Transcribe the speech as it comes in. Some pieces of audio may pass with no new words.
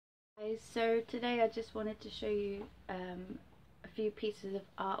guys, so today I just wanted to show you a few pieces of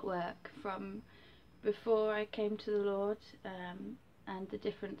artwork from before I came to the Lord, and the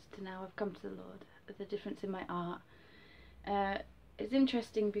difference to now I've come to the Lord, the difference in my art. It's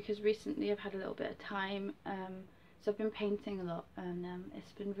interesting because recently I've had a little bit of time, so I've been painting a lot, and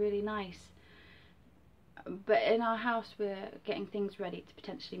it's been really nice. But in our house we're getting things ready to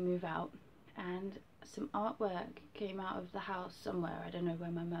potentially move out, and some artwork came out of the house somewhere. I don't know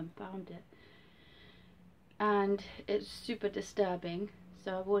where my mum found it, and it's super disturbing,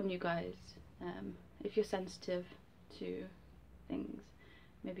 so I warn you guys, if you're sensitive to things,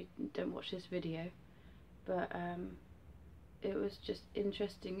 maybe don't watch this video. But it was just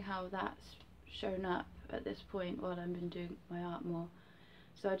interesting how that's shown up at this point while I've been doing my art more.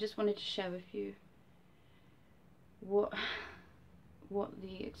 So I just wanted to share with you what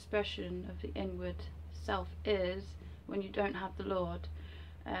the expression of the inward self is when you don't have the Lord.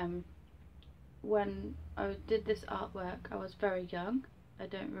 When I did this artwork I was very young. I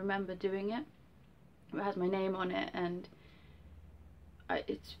don't remember doing it. It has my name on it, and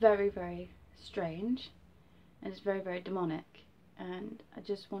it's very, very strange, and it's very, very demonic, and I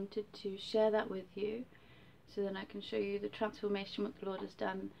just wanted to share that with you so then I can show you the transformation what the Lord has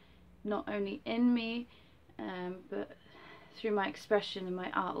done, not only in me but through my expression in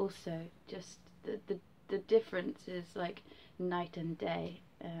my art also. Just the difference is like night and day,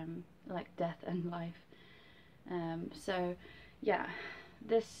 like death and life. So yeah,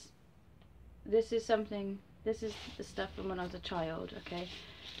 this is something, this is the stuff from when I was a child, okay?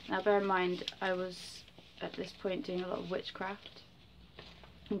 Now bear in mind I was at this point doing a lot of witchcraft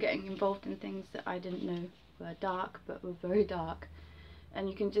and getting involved in things that I didn't know were dark, but were very dark, and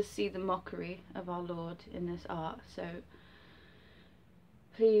you can just see the mockery of our Lord in this art. So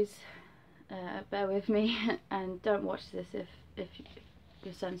please bear with me and don't watch this if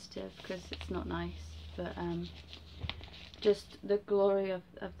you're sensitive, because it's not nice. But just the glory of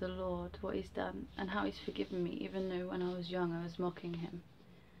the Lord, what he's done and how he's forgiven me, even though when I was young I was mocking him.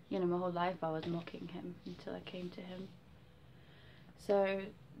 You know, my whole life I was mocking him until I came to him. So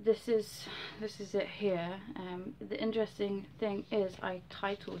this is it here. The interesting thing is I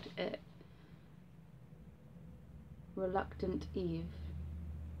titled it Reluctant Eve.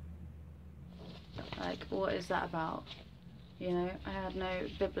 Like, what is that about? You know, I had no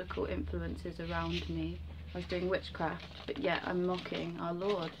biblical influences around me. I was doing witchcraft, but yet I'm mocking our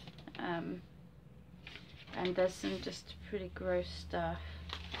Lord. And there's some just pretty gross stuff.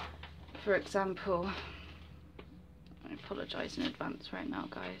 For example, I apologise in advance right now,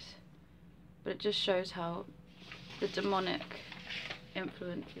 guys, but it just shows how the demonic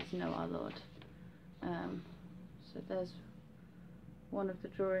influences know our Lord. So there's one of the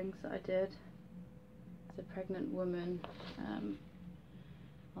drawings that I did. It's a pregnant woman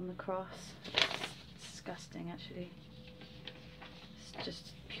on the cross. It's disgusting, actually. It's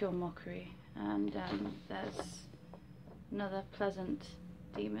just pure mockery. And there's another pleasant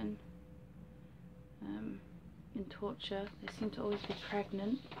demon in torture. They seem to always be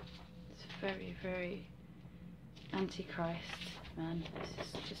pregnant. It's very, very antichrist, man. This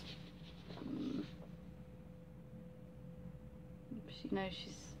is just you know,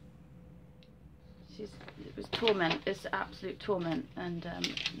 it was torment. It's absolute torment, and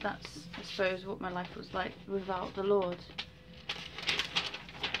that's, I suppose, what my life was like without the Lord.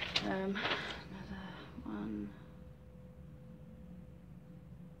 Another one,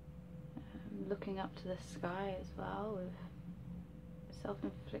 looking up to the sky as well, with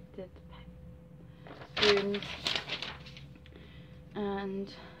self-inflicted wounds,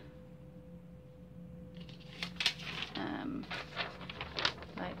 and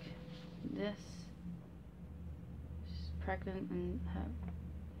like this. She's pregnant and her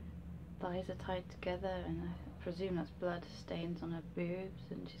thighs are tied together, and I presume that's blood stains on her boobs,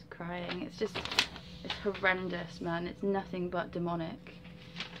 and she's crying. It's horrendous, man. It's nothing but demonic.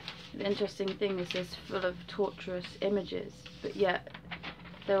 The interesting thing is it's full of torturous images, but yet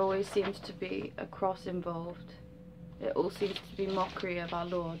there always seems to be a cross involved. It all seems to be mockery of our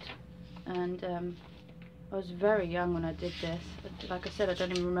Lord. And I was very young when I did this. Like I said, I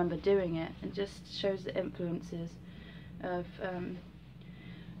don't even remember doing it. It just shows the influences of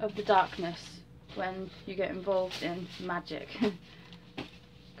the darkness when you get involved in magic.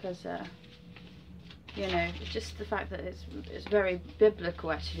 Because you know, just the fact that it's very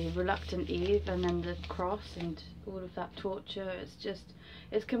biblical, actually. Reluctant Eve, and then the cross and all of that torture.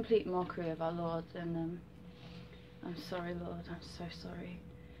 It's complete mockery of our Lord. And I'm sorry, Lord, I'm so sorry.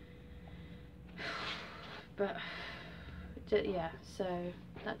 But yeah, so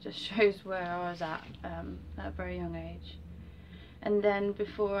that just shows where I was at a very young age. And then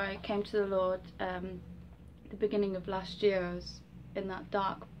before I came to the Lord, the beginning of last year, I was in that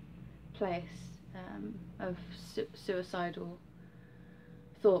dark place of suicidal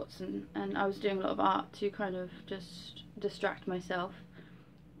thoughts, and I was doing a lot of art to kind of just distract myself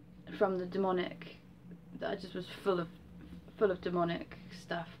from the demonic. I just was full of demonic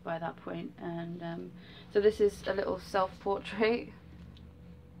stuff by that point. And so this is a little self-portrait.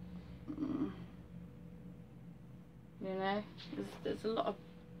 You know, there's a lot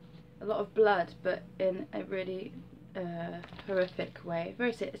of blood, but in a really horrific way.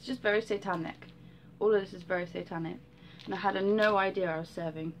 It's just very satanic. All of this is very satanic, and I had no idea I was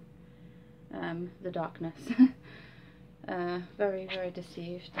serving the darkness. Very, very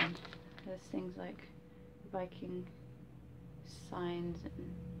deceived. And there's things like Viking signs,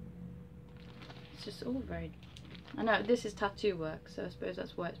 and it's just all very. I know this is tattoo work, so I suppose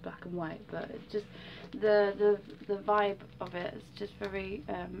that's why it's black and white. But it's just the vibe of it is just very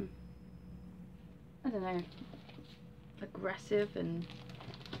I don't know, aggressive and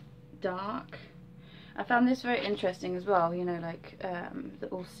dark. I found this very interesting as well. You know, like the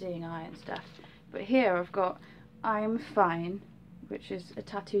all-seeing eye and stuff. But here I've got "I'm fine," which is a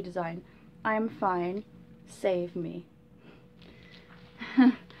tattoo design. "I'm fine, save me."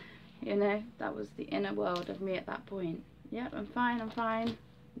 You know, that was the inner world of me at that point. Yep, I'm fine, I'm fine.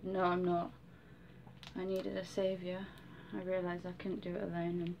 No, I'm not. I needed a saviour. I realised I couldn't do it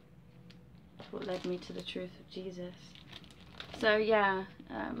alone, and that's what led me to the truth of Jesus. So yeah,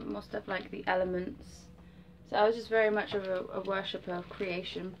 more stuff like the elements. So I was just very much of a worshipper of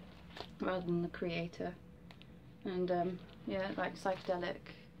creation rather than the creator. And yeah, like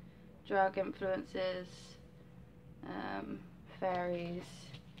psychedelic drug influences, fairies.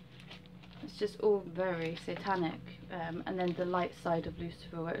 It's just all very satanic, and then the light side of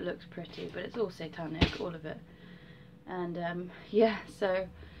Lucifer where it looks pretty, but it's all satanic, all of it. And yeah, so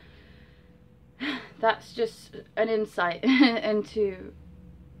that's just an insight into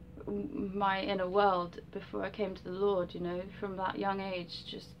my inner world before I came to the Lord, you know, from that young age,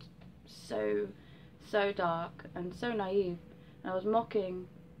 just so dark and so naive. And I was mocking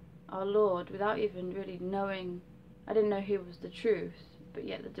our Lord without even really knowing. I didn't know He was the truth, but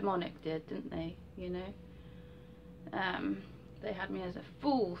yet the demonic did, didn't they? You know, they had me as a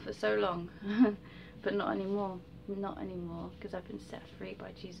fool for so long, but not anymore. Not anymore, because I've been set free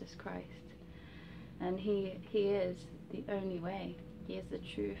by Jesus Christ, and He is the only way. He is the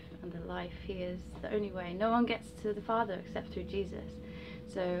truth and the life. He is the only way. No one gets to the Father except through Jesus.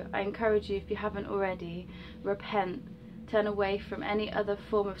 So I encourage you, if you haven't already, repent. Turn away from any other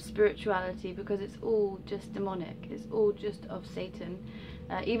form of spirituality, because it's all just demonic. It's all just of Satan.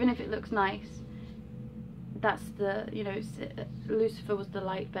 Even if it looks nice, that's the, you know, Lucifer was the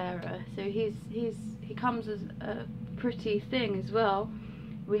light bearer, so he comes as a pretty thing as well.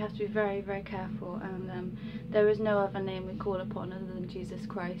 We have to be very, very careful, and there is no other name we call upon other than Jesus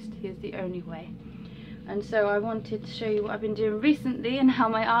Christ. He is the only way. And so I wanted to show you what I've been doing recently and how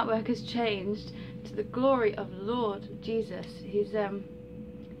my artwork has changed to the glory of Lord Jesus. He's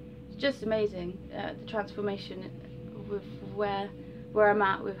just amazing, the transformation with where I'm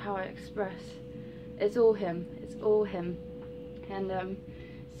at with how I express. It's all Him. It's all Him. And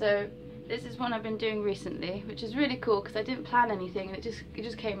so this is one I've been doing recently, which is really cool because I didn't plan anything, and it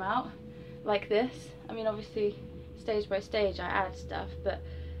just came out like this. I mean, obviously stage by stage I add stuff, but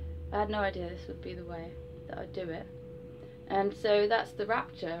I had no idea this would be the way that I'd do it. And so that's the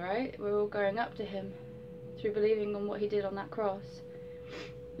rapture, right? We're all going up to Him through believing on what He did on that cross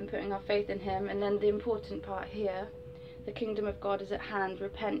and putting our faith in Him. And then the important part here, the kingdom of God is at hand,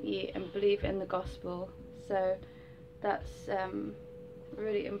 repent ye and believe in the gospel. So that's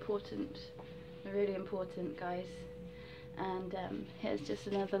really important, guys. And here's just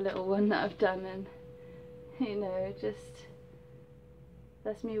another little one that I've done, and you know, just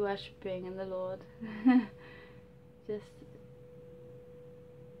that's me worshipping in the Lord. Just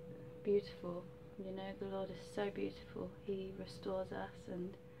beautiful, you know, the Lord is so beautiful. He restores us,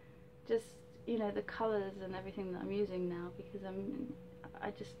 and just, you know, the colours and everything that I'm using now, because I'm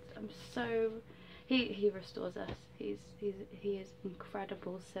so, he restores us. He is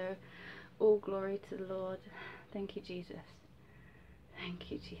incredible. So all glory to the Lord. Thank you, Jesus.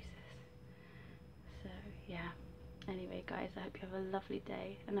 Thank you, Jesus. So yeah, anyway guys, I hope you have a lovely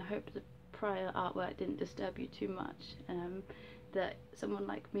day, and I hope the prior artwork didn't disturb you too much, that someone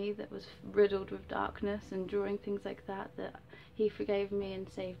like me that was riddled with darkness and drawing things like that He forgave me and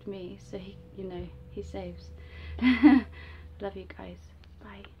saved me, so He, you know, He saves. Love you guys.